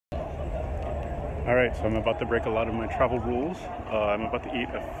Alright, so I'm about to break a lot of my travel rules. I'm about to eat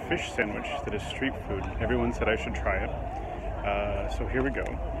a fish sandwich that is street food. Everyone said I should try it. So here we go.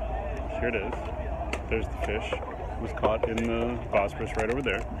 Here it is. There's the fish. It was caught in the Bosporus right over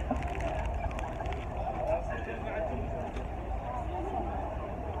there.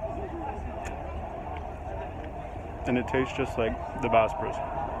 And it tastes just like the Bosporus.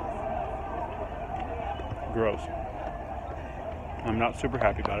 Gross. I'm not super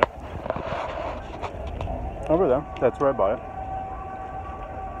happy about it. Over there, that's where I bought it.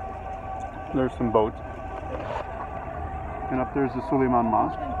 There's some boats. And up there's the Suleiman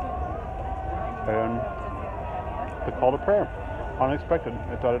Mosque. And the call to prayer. Unexpected.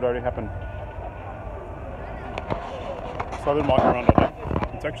 I thought it already happened. So I've been walking around all day.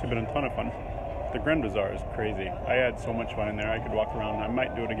 It's actually been a ton of fun. The Grand Bazaar is crazy. I had so much fun in there. I could walk around. I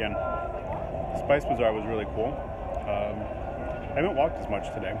might do it again. The Spice Bazaar was really cool. I haven't walked as much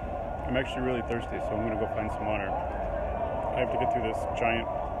today. I'm actually really thirsty, so I'm going to go find some water. I have to get through this giant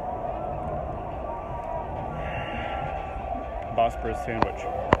Bosporus sandwich.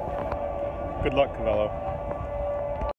 Good luck, Cavello.